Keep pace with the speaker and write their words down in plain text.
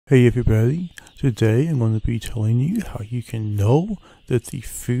Hey everybody, today I'm going to be telling you how you can know that the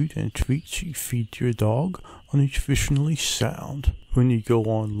food and treats you feed your dog are nutritionally sound. When you go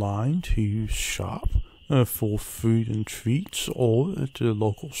online to shop for food and treats or at the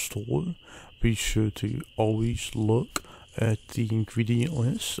local store, be sure to always look at the ingredient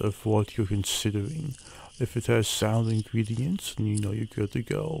list of what you're considering. If it has sound ingredients, then you know you're good to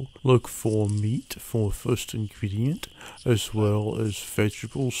go. Look for meat for first ingredient, as well as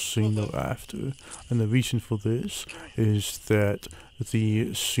vegetables soon thereafter. And the reason for this is that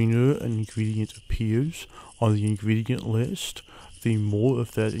the sooner an ingredient appears on the ingredient list, the more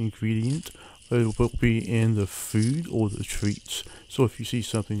of that ingredient will be in the food or the treats. So if you see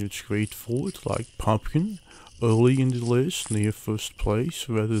something that's great for it, like pumpkin, early in the list, near first place,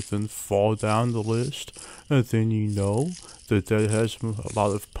 rather than far down the list, and then you know that that has a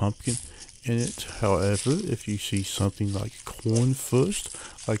lot of pumpkin in it. However, if you see something like corn first,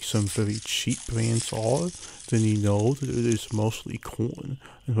 like some very cheap brands are, then you know that it is mostly corn.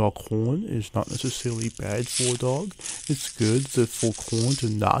 And while corn is not necessarily bad for a dog, it's good that for corn to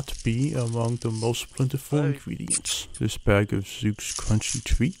not be among the most plentiful ingredients. This bag of Zook's Crunchy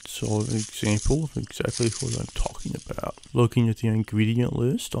Treats are an example of exactly what I'm talking about. Looking at the ingredient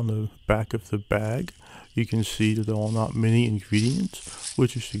list on the back of the bag, you can see that there are not many ingredients,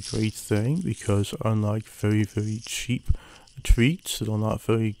 which is a great thing because unlike very cheap treats that are not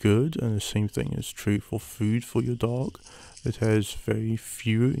very good, and the same thing is true for food for your dog, it has very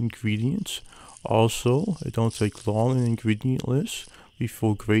few ingredients. Also, it don't take long in ingredient lists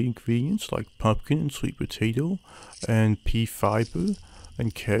before great ingredients like pumpkin and sweet potato and pea fiber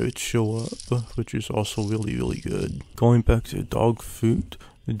and carrots show up, which is also really good. Going back to dog food,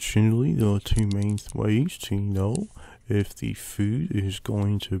 generally there are two main ways to know if the food is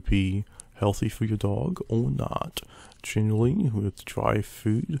going to be healthy for your dog or not. Generally, with dry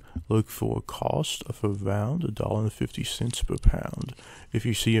food, look for a cost of around $1.50 per pound. If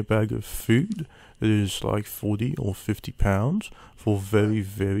you see a bag of food that is like 40 or 50 pounds for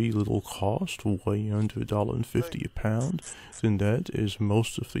very little cost, way under $1.50 a pound, then that is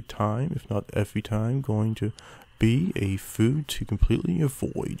most of the time, if not every time, going to be a food to completely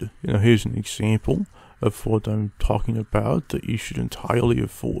avoid. Now here's an example of what I'm talking about that you should entirely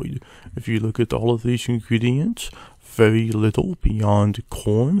avoid. If you look at all of these ingredients, very little beyond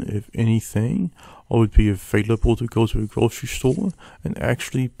corn, if anything, would be available to go to a grocery store and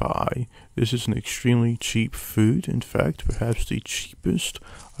actually buy. This is an extremely cheap food, in fact perhaps the cheapest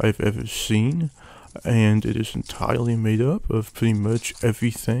I've ever seen, and it is entirely made up of pretty much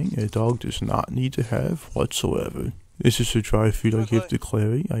everything a dog does not need to have whatsoever. This is the dry food I give to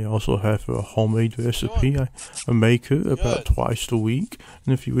Clary. I also have a homemade recipe I make her about twice a week,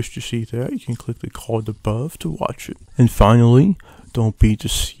 and if you wish to see that, you can click the card above to watch it. And finally, don't be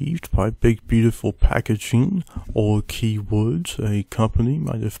deceived by big beautiful packaging or keywords a company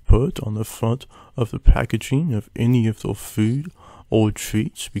might have put on the front of the packaging of any of their food or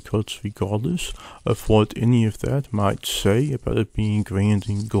treats, because regardless of what any of that might say about it being grand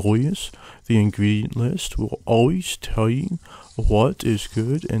and glorious, the ingredient list will always tell you what is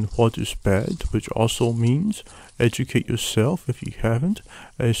good and what is bad, which also means educate yourself, if you haven't,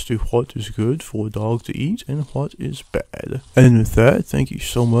 as to what is good for a dog to eat and what is bad. And with that, thank you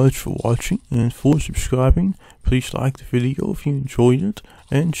so much for watching and for subscribing. Please like the video if you enjoyed it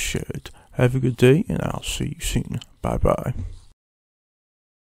and share it. Have a good day, and I'll see you soon. Bye bye.